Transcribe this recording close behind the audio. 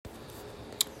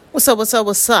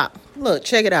What's up? Look,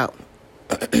 check it out.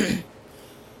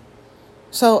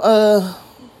 So,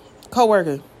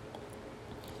 coworker,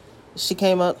 she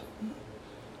came up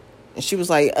and she was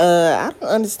like, I don't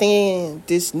understand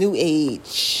this new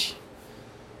age,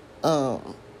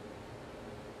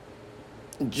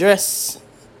 dress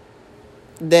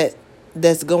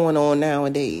that's going on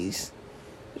nowadays.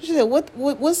 She said,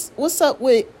 what's up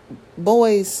with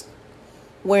boys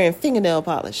wearing fingernail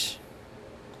polish?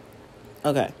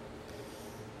 Okay.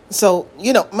 So,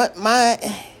 my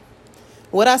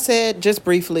what I said just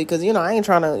briefly, because, I ain't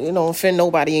trying to, offend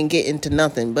nobody and get into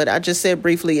nothing. But I just said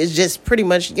briefly, it's just pretty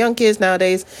much young kids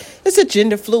nowadays. It's a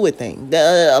gender fluid thing.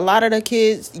 A lot of the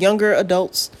kids, younger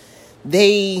adults,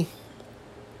 they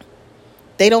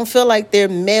don't feel like they're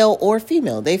male or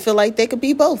female. They feel like they could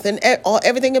be both and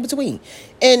everything in between.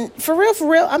 And for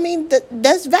real, I mean,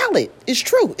 that's valid. It's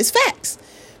true. It's facts.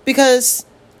 Because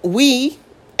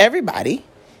everybody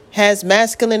has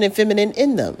masculine and feminine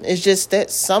in them. It's just that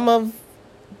some of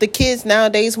the kids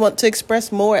nowadays want to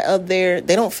express more of they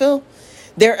don't feel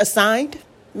they're assigned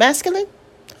masculine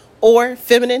or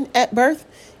feminine at birth,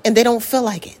 and they don't feel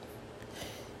like it.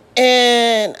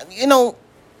 And,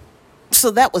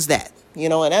 so that was that,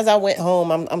 and as I went home,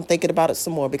 I'm thinking about it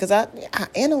some more because I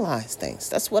analyze things.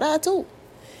 That's what I do.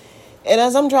 And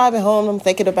as I'm driving home, I'm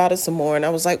thinking about it some more. And I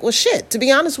was like, well, shit, to be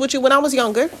honest with you, when I was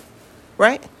younger,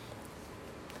 right?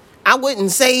 I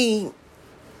wouldn't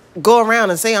go around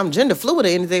and say I'm gender fluid or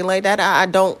anything like that. I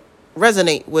don't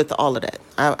resonate with all of that.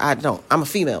 I don't. I'm a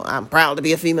female. I'm proud to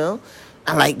be a female.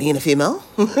 I like being a female.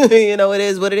 It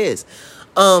is what it is.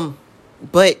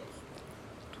 But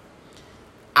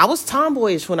I was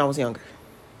tomboyish when I was younger.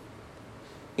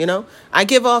 I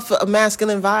give off a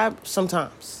masculine vibe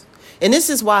sometimes. And this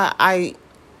is why I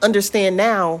understand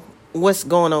now what's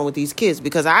going on with these kids,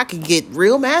 because I could get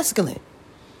real masculine.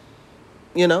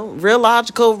 Real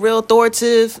logical, real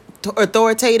authoritative,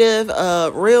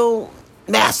 real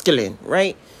masculine,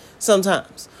 right?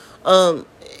 Sometimes. And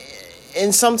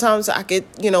sometimes I could,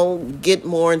 get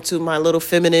more into my little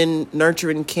feminine,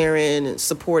 nurturing, caring, and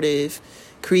supportive,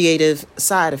 creative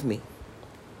side of me.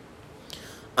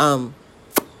 But,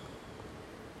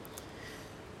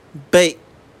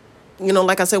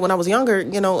 like I said, when I was younger,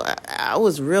 I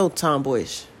was real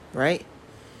tomboyish, right?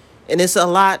 And it's a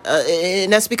lot,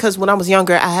 and that's because when I was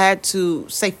younger, I had to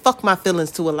say fuck my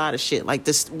feelings to a lot of shit. Like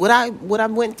this, what I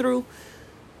went through,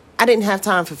 I didn't have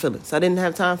time for feelings. I didn't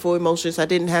have time for emotions. I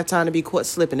didn't have time to be caught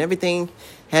slipping. Everything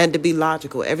had to be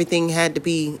logical. Everything had to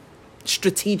be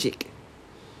strategic.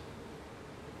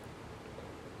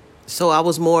 So I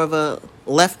was more of a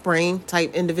left brain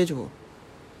type individual.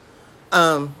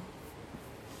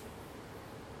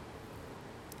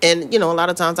 And, a lot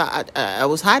of times I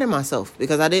was hiding myself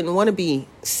because I didn't want to be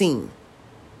seen.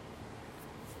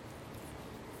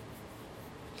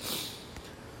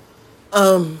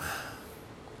 So,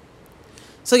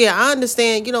 yeah, I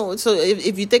understand, so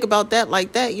if you think about that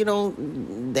like that,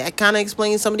 that kind of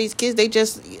explains some of these kids. They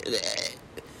just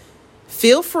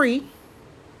feel free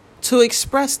to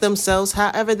express themselves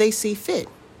however they see fit.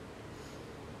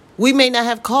 We may not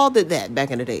have called it that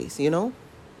back in the days,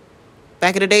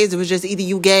 Back in the days, it was just either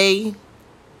you gay, and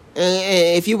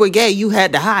if you were gay, you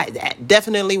had to hide that.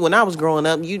 Definitely, when I was growing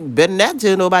up, you better not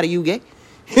tell nobody you gay.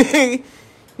 It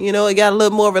got a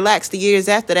little more relaxed the years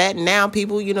after that, and now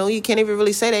people, you can't even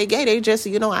really say they gay. They just,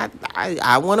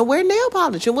 I want to wear nail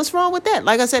polish, and what's wrong with that?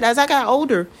 Like I said, as I got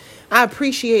older, I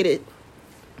appreciated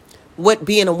what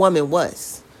being a woman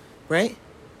was, right?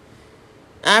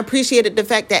 I appreciated the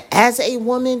fact that as a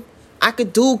woman, I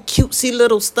could do cutesy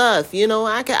little stuff,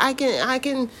 I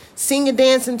can sing and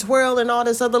dance and twirl and all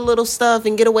this other little stuff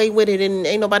and get away with it, and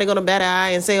ain't nobody gonna bat an eye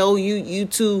and say, oh, you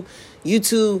too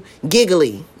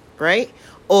giggly, right?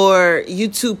 Or you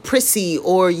too prissy,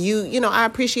 or I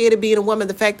appreciated being a woman,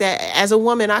 the fact that as a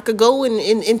woman I could go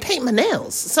and paint my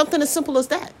nails, something as simple as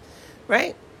that,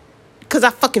 right? Because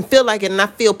I fucking feel like it, and I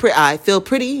feel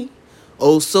pretty,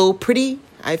 oh so pretty.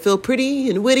 I feel pretty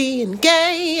and witty and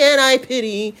gay, and I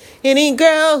pity any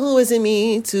girl who isn't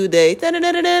me today.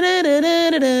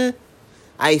 Da-da-da-da-da-da-da-da.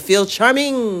 I feel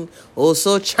charming, oh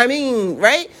so charming,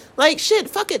 right? Like, shit,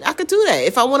 fuck it, I could do that.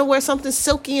 If I want to wear something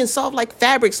silky and soft like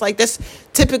fabrics, like that's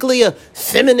typically a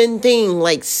feminine thing,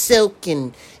 like silk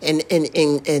and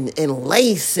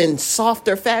lace and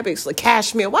softer fabrics like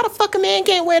cashmere. Why the fuck a man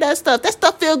can't wear that stuff? That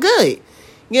stuff feel good,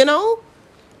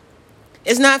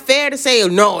 It's not fair to say, oh,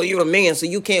 no, you're a man, so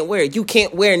you can't wear it. You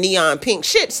can't wear neon pink.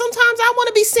 Shit, sometimes I want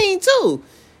to be seen too,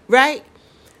 right?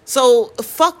 So,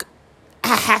 fuck,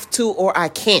 I have to or I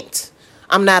can't.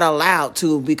 I'm not allowed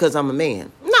to because I'm a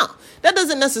man. No, That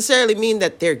doesn't necessarily mean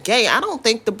that they're gay. I don't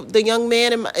think the young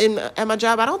man at my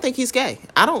job, I don't think he's gay.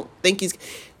 I don't think he's,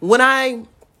 when I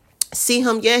see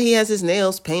him, yeah, he has his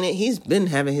nails painted. He's been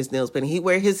having his nails painted. He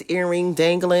wear his earring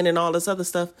dangling and all this other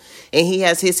stuff. And he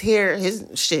has his hair,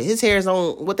 his hair is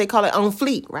on what they call it, on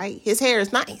fleek, right? His hair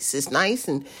is nice. It's nice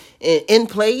and in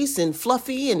place and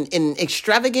fluffy and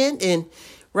extravagant and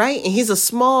right. And he's a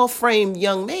small framed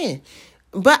young man,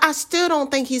 but I still don't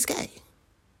think he's gay.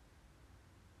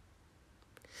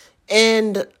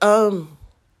 And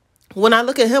when I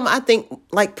look at him, I think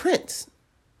like Prince.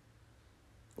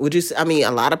 Would you? I mean,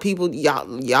 a lot of people,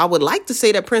 y'all would like to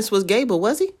say that Prince was gay, but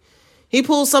was he? He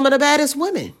pulled some of the baddest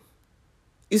women.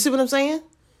 You see what I'm saying?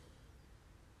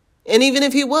 And even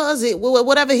if he was,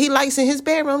 whatever he likes in his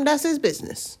bedroom, that's his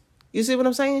business. You see what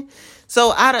I'm saying?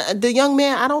 So the young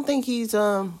man, I don't think he's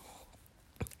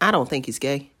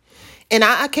gay. And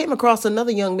I came across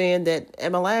another young man that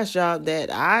at my last job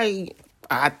that I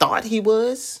thought he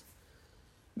was.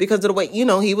 Because of the way,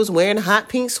 he was wearing hot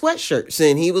pink sweatshirts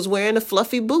and he was wearing the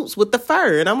fluffy boots with the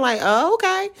fur. And I'm like, oh,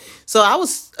 okay. So I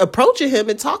was approaching him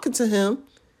and talking to him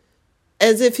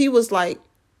as if he was like,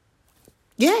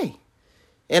 gay.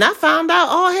 And I found out,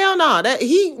 oh, hell no, that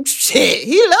he loved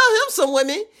him some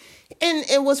women.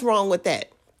 And what's wrong with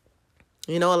that?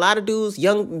 A lot of dudes,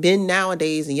 young men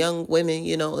nowadays and young women,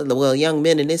 young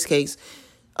men in this case,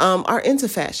 are into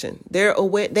fashion. They're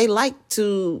aware. They like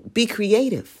to be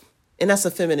creative. And that's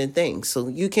a feminine thing. So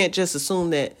you can't just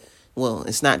assume that, well,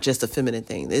 it's not just a feminine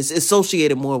thing. It's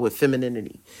associated more with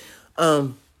femininity.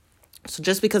 So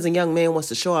just because a young man wants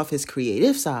to show off his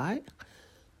creative side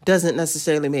doesn't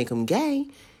necessarily make him gay.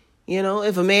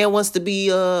 If a man wants to be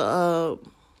a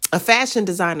fashion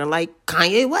designer like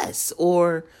Kanye West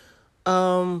or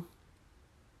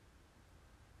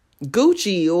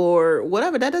Gucci or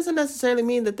whatever, that doesn't necessarily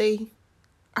mean that they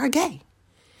are gay.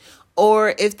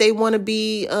 Or if they want to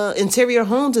be interior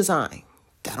home design,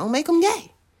 that don't make them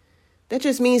gay. That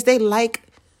just means they like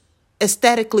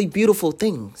aesthetically beautiful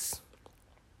things.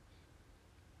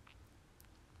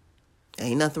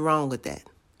 Ain't nothing wrong with that.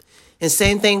 And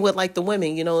same thing with like the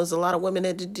women. There's a lot of women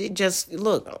that just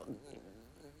look.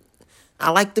 I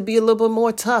like to be a little bit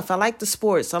more tough. I like the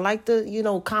sports. I like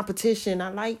the competition. I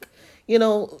like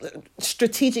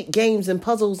strategic games and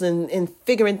puzzles and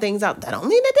figuring things out. That don't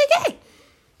mean that they're gay.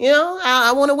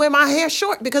 I want to wear my hair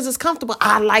short because it's comfortable.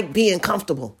 I like being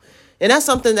comfortable. And that's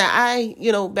something that I,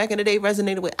 back in the day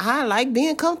resonated with. I like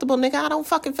being comfortable, nigga. I don't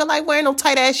fucking feel like wearing no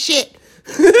tight ass shit.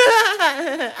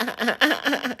 I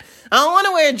don't want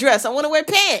to wear a dress. I want to wear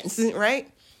pants, right?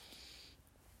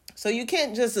 So you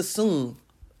can't just assume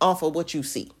off of what you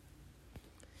see.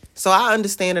 So I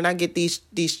understand and I get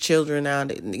these children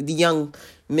nowadays, the young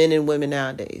men and women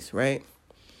nowadays, right?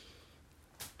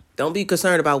 Don't be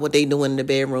concerned about what they doing in the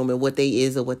bedroom and what they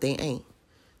is or what they ain't.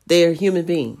 They're a human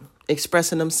being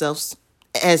expressing themselves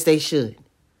as they should.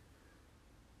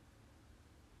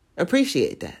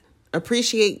 Appreciate that.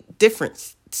 Appreciate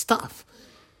different stuff.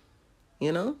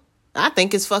 I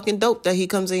think it's fucking dope that he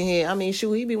comes in here. I mean,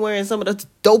 shoot, he be wearing some of the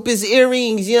dopest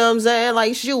earrings, you know what I'm saying?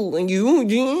 Like, shoot, and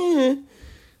you,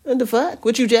 what the fuck?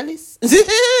 What, you jealous?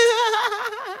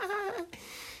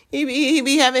 He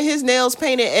be having his nails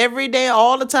painted every day,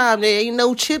 all the time. There ain't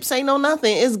no chips, ain't no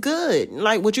nothing. It's good.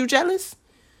 Like, what, you jealous?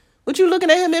 What you looking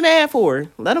at him and mad for?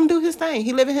 Let him do his thing.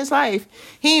 He living his life.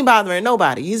 He ain't bothering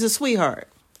nobody. He's a sweetheart.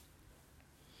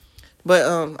 But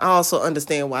I also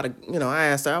understand why I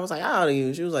asked her. I was like, how old are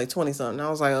you? She was like 20 something. I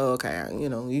was like, oh, okay.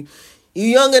 You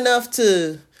young enough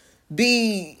to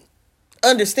be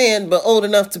understand, but old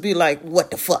enough to be like,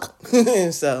 what the fuck?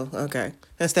 So, okay.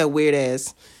 That's that weird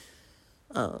ass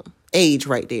age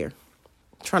right there.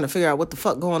 Trying to figure out what the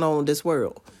fuck going on in this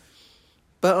world.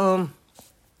 But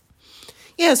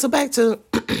yeah, so back to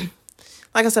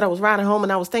like I said, I was riding home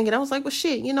and I was thinking, I was like, well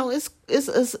shit,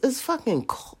 it's fucking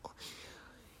cold.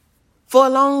 For a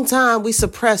long time we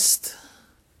suppressed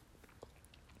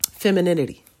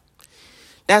femininity.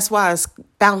 That's why it's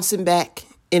bouncing back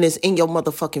and it's in your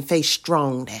motherfucking face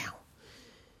strong now.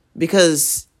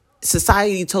 Because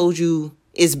society told you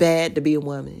it's bad to be a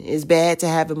woman. It's bad to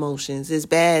have emotions. It's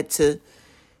bad to,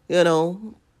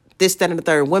 this, that, and the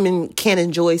third. Women can't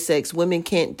enjoy sex. Women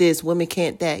can't this. Women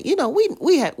can't that.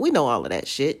 We know all of that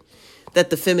shit that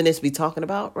the feminists be talking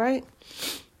about, right?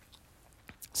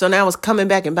 So now it's coming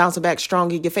back and bouncing back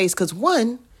strong in your face. Because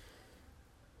one,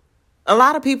 a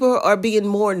lot of people are being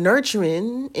more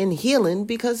nurturing and healing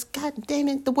because, God damn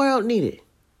it, the world needed it,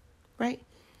 right?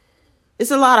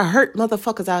 It's a lot of hurt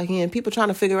motherfuckers out here and people trying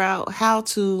to figure out how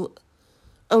to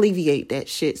alleviate that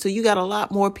shit. So you got a lot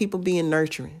more people being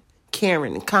nurturing,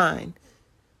 caring, and kind,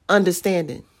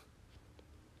 understanding.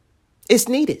 It's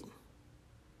needed.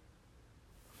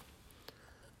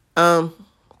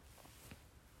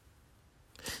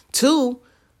 Two,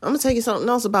 I'm gonna tell you something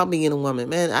else about being a woman,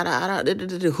 man.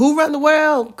 Who run the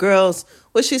world, girls?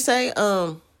 What she say?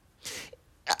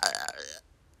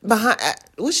 Behind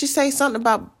what she say? Something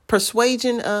about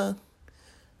persuasion.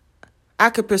 I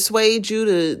could persuade you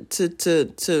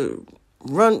to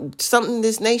run something in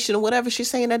this nation or whatever she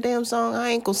saying that damn song.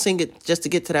 I ain't gonna sing it just to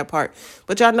get to that part,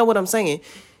 but y'all know what I'm saying.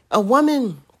 A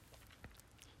woman,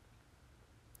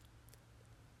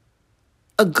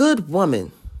 a good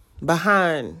woman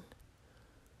behind.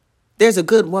 There's a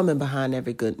good woman behind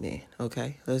every good man.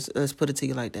 Okay, let's put it to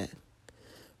you like that.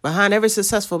 Behind every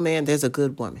successful man, there's a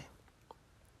good woman.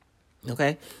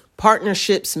 Okay,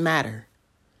 partnerships matter.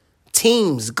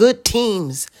 Teams, good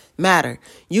teams matter.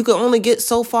 You can only get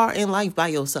so far in life by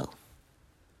yourself.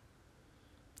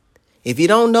 If you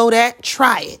don't know that,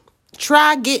 try it.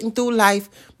 Try getting through life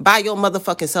by your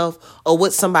motherfucking self or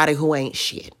with somebody who ain't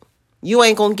shit. You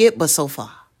ain't gonna get but so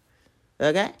far.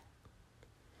 Okay?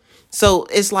 So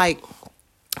it's like,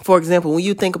 for example, when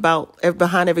you think about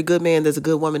behind every good man, there's a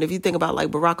good woman. If you think about like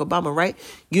Barack Obama, right?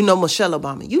 You know Michelle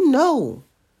Obama. You know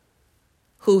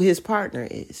who his partner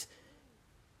is.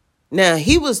 Now,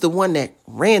 he was the one that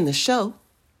ran the show,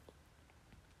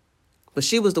 but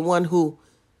she was the one who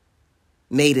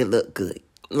made it look good.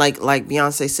 Like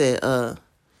Beyonce said,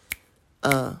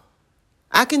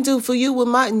 I can do for you what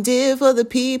Martin did for the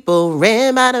people.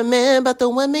 Ran by the men, but the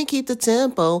women keep the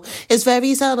tempo. It's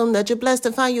very seldom that you're blessed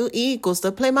to find your equals.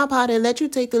 To play my part and let you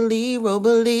take the lead role.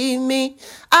 Believe me,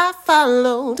 I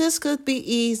follow. This could be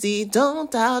easy.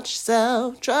 Don't doubt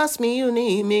yourself. Trust me, you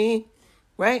need me.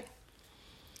 Right?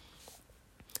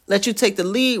 Let you take the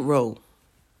lead role.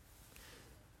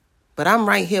 But I'm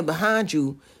right here behind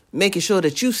you, making sure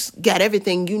that you got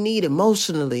everything you need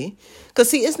emotionally. Because,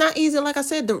 see, it's not easy, like I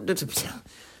said.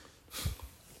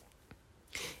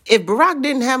 If Barack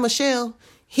didn't have Michelle,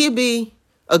 he'd be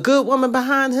a good woman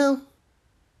behind him.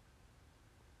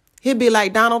 He'd be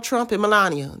like Donald Trump and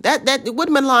Melania. What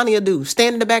did Melania do?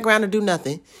 Stand in the background and do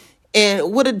nothing.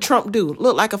 And what did Trump do?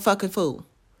 Look like a fucking fool.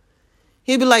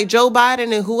 He'd be like Joe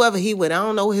Biden and whoever he with. I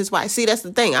don't know his wife. See, that's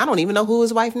the thing. I don't even know who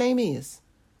his wife's name is.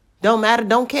 Don't matter,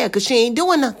 don't care, because she ain't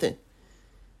doing nothing.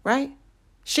 Right?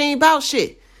 She ain't about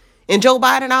shit. And Joe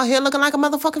Biden out here looking like a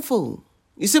motherfucking fool.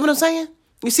 You see what I'm saying?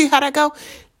 You see how that go?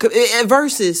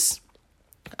 Versus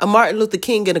a Martin Luther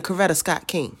King and a Coretta Scott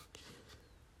King.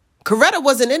 Coretta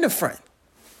wasn't in the front.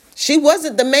 She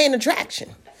wasn't the main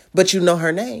attraction. But you know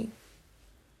her name.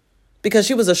 Because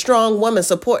she was a strong woman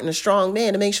supporting a strong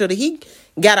man to make sure that he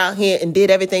got out here and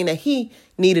did everything that he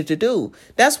needed to do.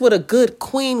 That's what a good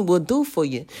queen will do for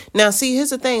you. Now, see, here's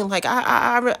the thing. Like,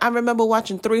 I remember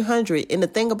watching 300. And the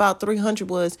thing about 300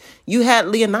 was you had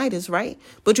Leonidas, right?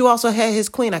 But you also had his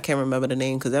queen. I can't remember the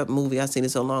name because that movie, I seen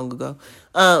it so long ago.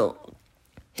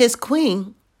 His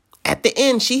queen, at the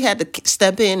end, she had to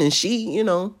step in and she,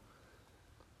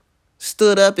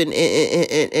 stood up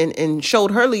and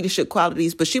showed her leadership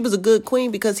qualities, but she was a good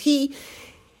queen because he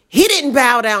didn't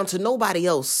bow down to nobody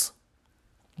else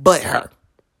but her.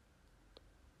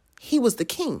 He was the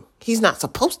king. He's not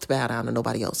supposed to bow down to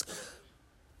nobody else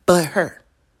but her.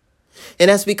 And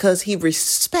that's because he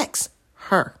respects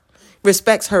her,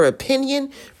 respects her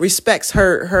opinion, respects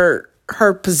her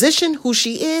position, who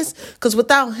she is. Because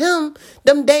without him,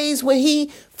 them days when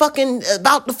he fucking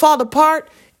about to fall apart,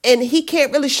 and he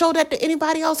can't really show that to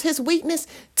anybody else, his weakness,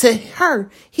 to her,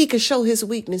 he can show his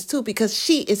weakness too because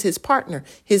she is his partner,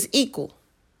 his equal.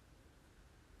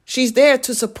 She's there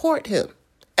to support him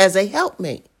as a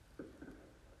helpmate.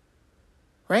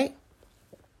 Right?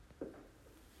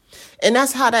 And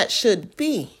that's how that should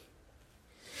be.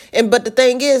 But the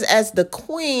thing is, as the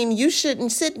queen, you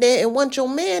shouldn't sit there and want your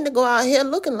man to go out here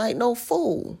looking like no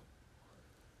fool.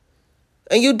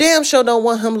 And you damn sure don't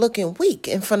want him looking weak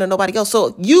in front of nobody else.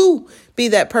 So you be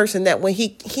that person that when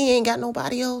he ain't got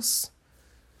nobody else,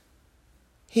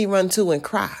 he run to and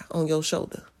cry on your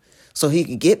shoulder. So he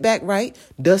can get back right,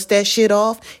 dust that shit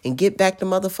off, and get back to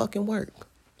motherfucking work.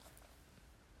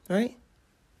 Right?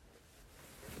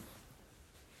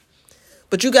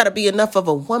 But you got to be enough of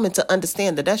a woman to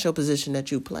understand that that's your position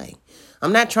that you play.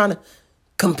 I'm not trying to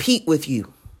compete with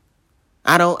you.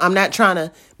 I'm not trying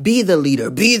to be the leader,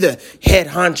 be the head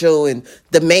honcho and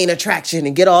the main attraction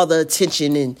and get all the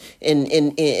attention and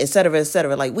et cetera, et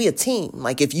cetera. Like, we a team.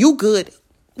 Like, if you good,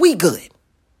 we good.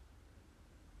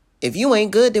 If you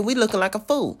ain't good, then we looking like a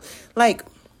fool. Like,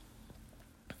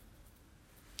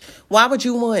 why would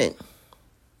you want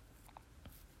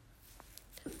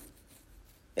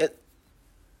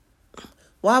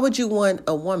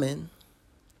a woman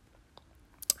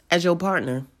as your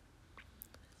partner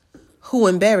who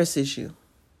embarrasses you?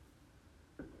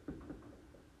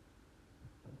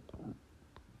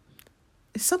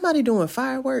 Is somebody doing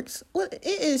fireworks? Well, it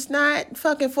is not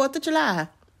fucking 4th of July.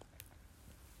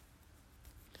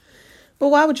 But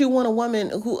why would you want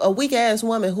a weak ass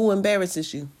woman who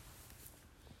embarrasses you?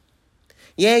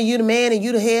 Yeah, you the man and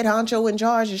you the head honcho in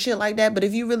charge and shit like that. But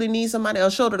if you really need somebody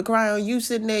else shoulder to cry on, you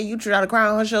sitting there, you try to cry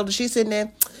on her shoulder, she sitting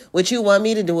there, what you want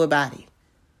me to do about it?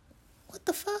 What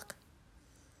the fuck?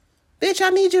 Bitch, I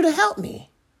need you to help me.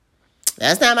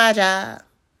 That's not my job.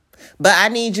 But I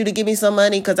need you to give me some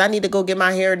money because I need to go get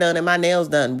my hair done and my nails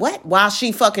done. What? While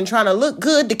she fucking trying to look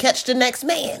good to catch the next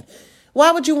man.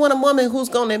 Why would you want a woman who's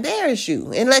going to embarrass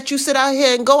you and let you sit out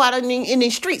here and go out in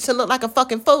these streets and look like a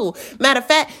fucking fool? Matter of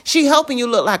fact, she helping you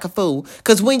look like a fool.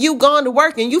 Because when you going to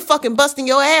work and you fucking busting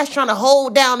your ass trying to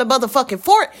hold down the motherfucking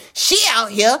fort, she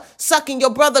out here sucking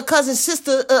your brother, cousin,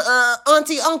 sister,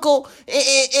 auntie, uncle,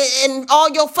 and all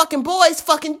your fucking boys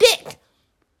fucking dick.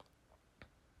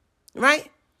 Right?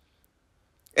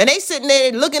 And they sitting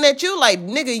there looking at you like,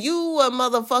 nigga, you a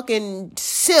motherfucking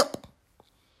simp.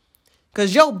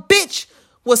 Because your bitch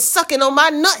was sucking on my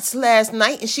nuts last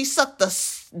night and she sucked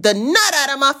the nut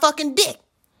out of my fucking dick.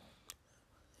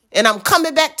 And I'm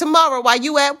coming back tomorrow while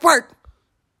you at work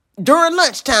during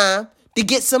lunchtime to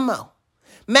get some more.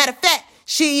 Matter of fact,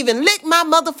 she even licked my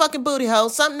motherfucking booty hole.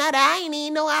 Something that I ain't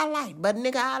even know I liked. But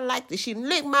nigga, I liked it. She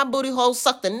licked my booty hole,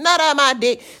 sucked the nut out of my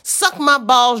dick, sucked my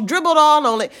balls, dribbled all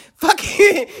on it,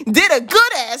 fucking did a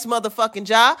good ass motherfucking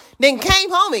job, then came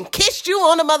home and kissed you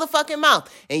on the motherfucking mouth.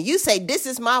 And you say, this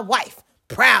is my wife,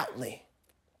 proudly.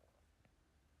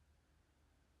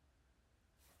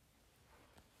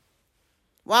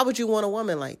 Why would you want a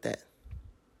woman like that?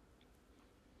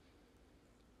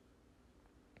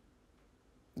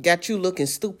 Got you looking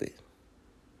stupid.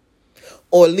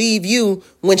 Or leave you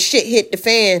when shit hit the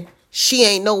fan. She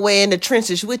ain't nowhere in the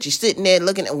trenches with you, sitting there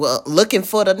looking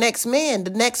for the next man, the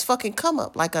next fucking come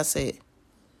up, like I said.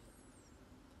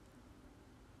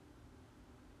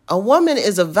 A woman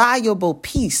is a valuable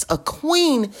piece. A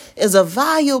queen is a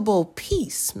valuable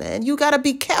piece, man. You got to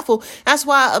be careful. That's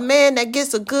why a man that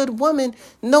gets a good woman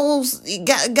knows he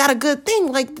got a good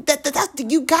thing. Like that,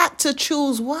 you got to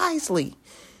choose wisely.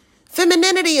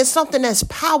 Femininity is something that's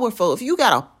powerful. If you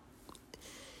got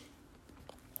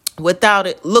without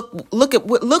it, look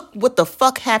what the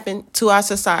fuck happened to our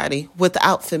society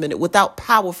without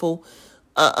powerful,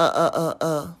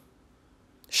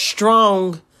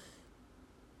 strong,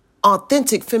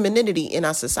 authentic femininity in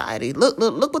our society. Look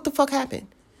what the fuck happened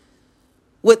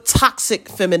with toxic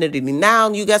femininity.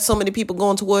 Now you got so many people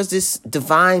going towards this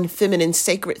divine feminine,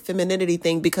 sacred femininity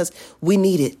thing because we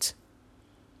need it.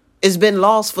 It's been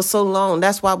lost for so long.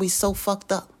 That's why we so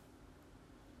fucked up.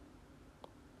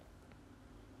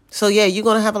 So yeah, you're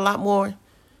going to have a lot more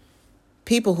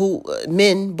people who,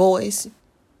 men, boys,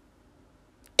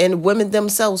 and women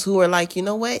themselves who are like, you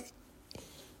know what?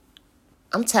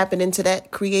 I'm tapping into that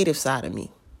creative side of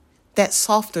me, that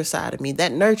softer side of me,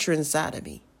 that nurturing side of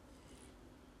me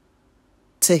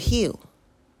to heal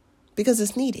because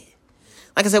it's needed.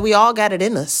 Like I said, we all got it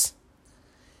in us.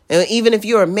 And even if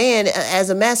you're a man, as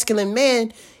a masculine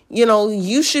man, you know,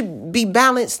 you should be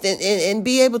balanced and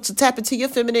be able to tap into your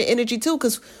feminine energy too.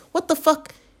 Because what the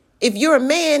fuck? If you're a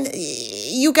man,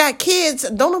 you got kids.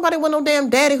 Don't nobody want no damn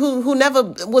daddy who never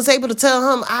was able to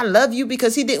tell him I love you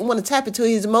because he didn't want to tap into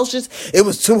his emotions. It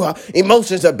was too hard.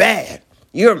 Emotions are bad.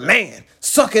 You're a man.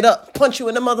 Suck it up. Punch you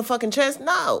in the motherfucking chest.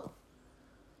 No.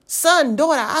 Son,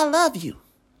 daughter, I love you.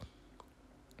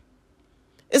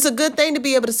 It's a good thing to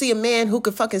be able to see a man who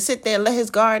could fucking sit there and let his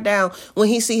guard down when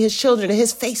he see his children and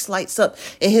his face lights up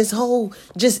and his whole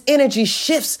just energy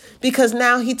shifts because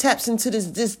now he taps into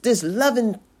this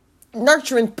loving,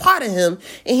 nurturing part of him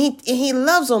and he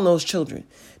loves on those children.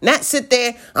 Not sit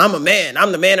there, I'm a man,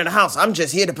 I'm the man of the house, I'm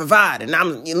just here to provide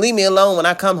and you leave me alone when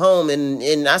I come home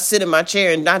and I sit in my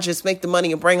chair and I just make the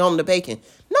money and bring home the bacon.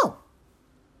 No.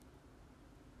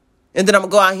 And then I'm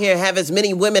going to go out here and have as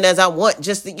many women as I want.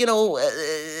 Just,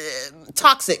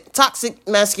 toxic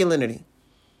masculinity.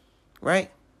 Right?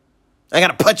 I got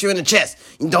to punch you in the chest.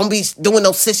 Don't be doing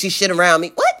no sissy shit around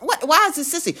me. What? Why is it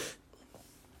sissy?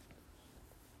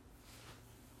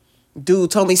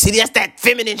 Dude told me, see, that's that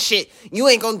feminine shit. You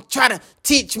ain't going to try to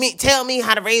tell me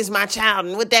how to raise my child.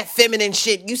 And with that feminine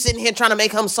shit, you sitting here trying to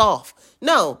make him soft.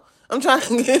 No, I'm trying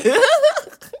to...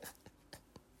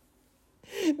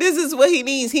 This is what he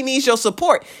needs. He needs your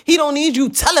support. He don't need you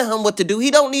telling him what to do.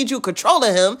 He don't need you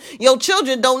controlling him. Your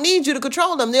children don't need you to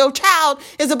control them. Your child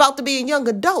is about to be a young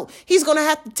adult. He's going to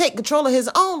have to take control of his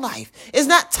own life. It's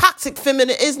not toxic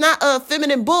feminine. It's not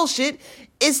feminine bullshit.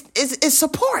 is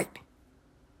support.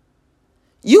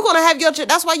 You're going to have your,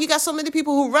 that's why you got so many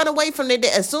people who run away from their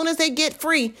dad. As soon as they get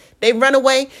free, they run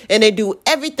away and they do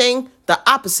everything the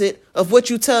opposite of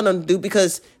what you tell them to do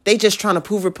because they just trying to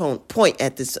prove a point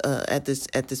at this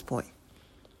point.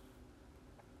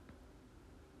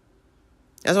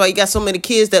 That's why you got so many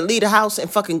kids that leave the house and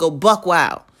fucking go buck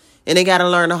wild. And they got to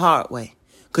learn the hard way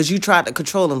because you tried to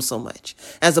control them so much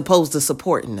as opposed to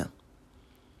supporting them.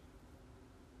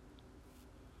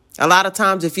 A lot of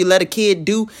times if you let a kid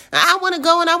do, I want to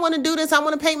go and I want to do this, I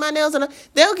want to paint my nails, and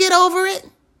they'll get over it.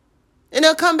 And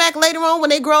they'll come back later on when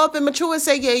they grow up and mature and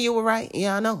say, yeah, you were right.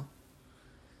 Yeah, I know.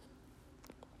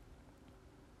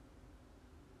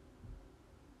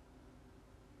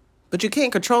 But you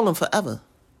can't control them forever.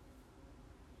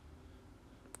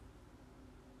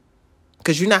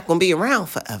 Because you're not going to be around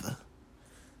forever.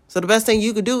 So the best thing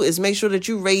you could do is make sure that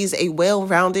you raise a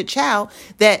well-rounded child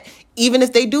that even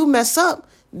if they do mess up,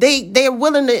 they're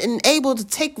willing and able to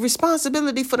take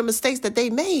responsibility for the mistakes that they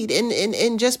made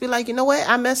and just be like, you know what?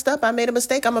 I messed up. I made a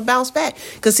mistake. I'm going to bounce back.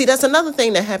 Because, see, that's another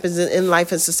thing that happens in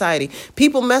life and society.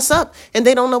 People mess up and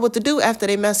they don't know what to do after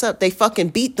they mess up. They fucking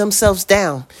beat themselves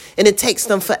down. And it takes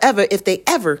them forever, if they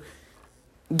ever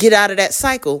get out of that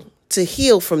cycle, to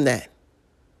heal from that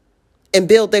and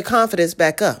build their confidence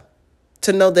back up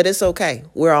to know that it's okay.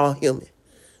 We're all human.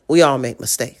 We all make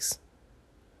mistakes.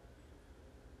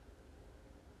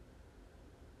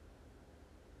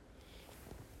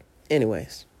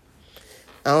 Anyways,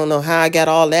 I don't know how I got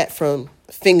all that from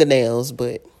fingernail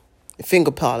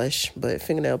polish,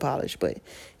 but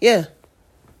yeah.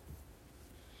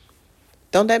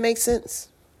 Don't that make sense?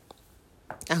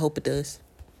 I hope it does.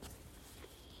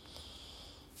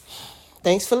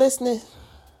 Thanks for listening.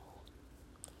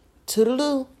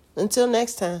 Toodaloo. Until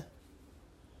next time.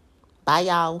 Bye,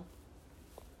 y'all.